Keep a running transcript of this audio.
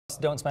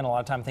Don't spend a lot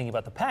of time thinking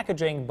about the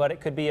packaging, but it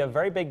could be a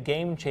very big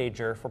game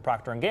changer for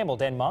Procter & Gamble.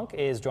 Dan Monk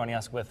is joining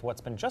us with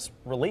what's been just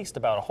released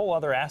about a whole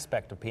other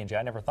aspect of P&G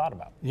I never thought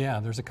about. Yeah,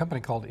 there's a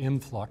company called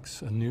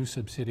Influx, a new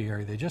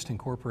subsidiary. They just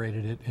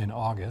incorporated it in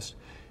August.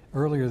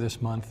 Earlier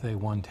this month, they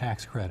won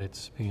tax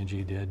credits,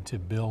 P&G did, to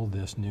build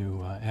this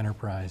new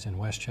enterprise in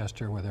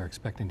Westchester, where they're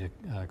expecting to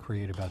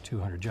create about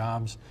 200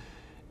 jobs.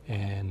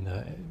 And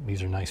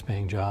these are nice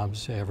paying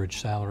jobs,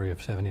 average salary of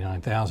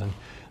 $79,000.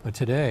 But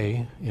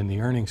today, in the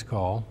earnings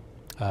call,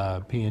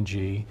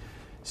 P&G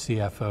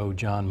CFO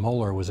Jon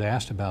Moeller was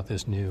asked about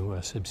this new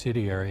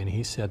subsidiary, and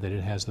he said that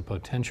it has the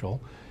potential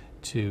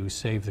to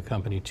save the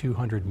company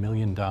 $200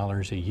 million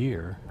a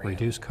year,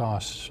 reduce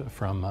costs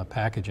from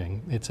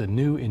packaging. It's a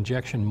new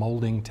injection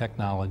molding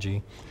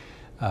technology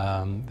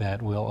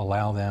that will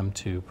allow them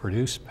to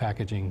produce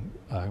packaging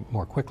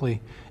more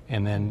quickly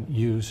and then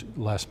use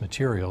less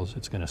materials.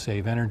 It's going to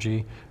save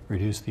energy,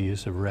 reduce the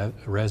use of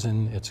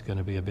resin. It's going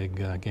to be a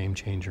big game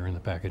changer in the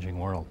packaging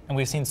world. And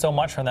we've seen so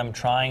much from them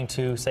trying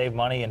to save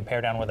money and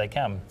pare down where they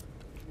can.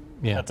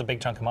 Yeah. That's a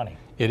big chunk of money.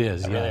 It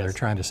is, Really They're is.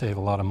 trying to save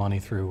a lot of money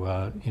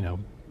through,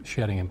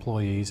 shedding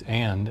employees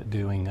and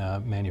doing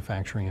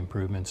manufacturing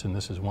improvements, and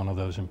this is one of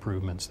those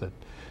improvements that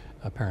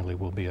apparently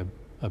will be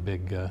a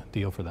big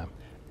deal for them.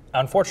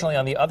 Unfortunately,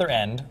 on the other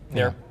end,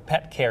 their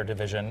pet care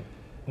division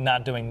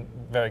not doing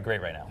very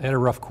great right now. They had a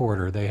rough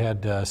quarter. They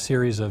had a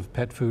series of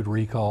pet food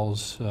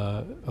recalls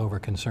over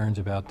concerns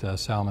about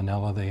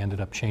salmonella. They ended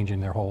up changing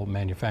their whole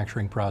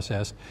manufacturing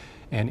process.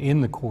 And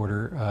in the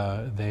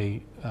quarter,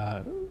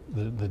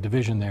 the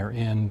division they're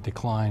in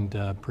declined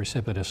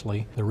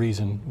precipitously. The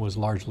reason was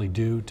largely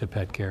due to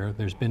pet care.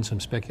 There's been some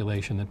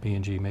speculation that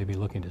P&G may be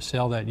looking to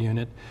sell that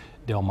unit.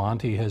 Del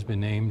Monte has been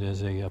named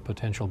as a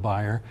potential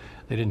buyer.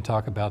 They didn't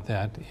talk about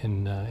that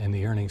in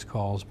the earnings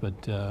calls,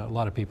 but a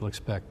lot of people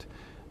expect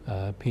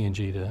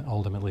P&G to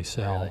ultimately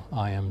sell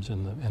IAMS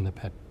and the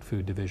pet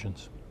food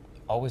divisions.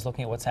 Always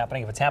looking at what's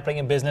happening. If it's happening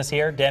in business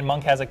here, Dan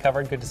Monk has it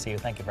covered. Good to see you.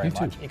 Thank you very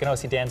much. Too. You can always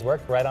see Dan's work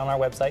right on our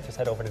website. Just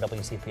head over to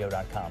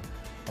WCPO.com.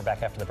 We're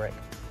back after the break.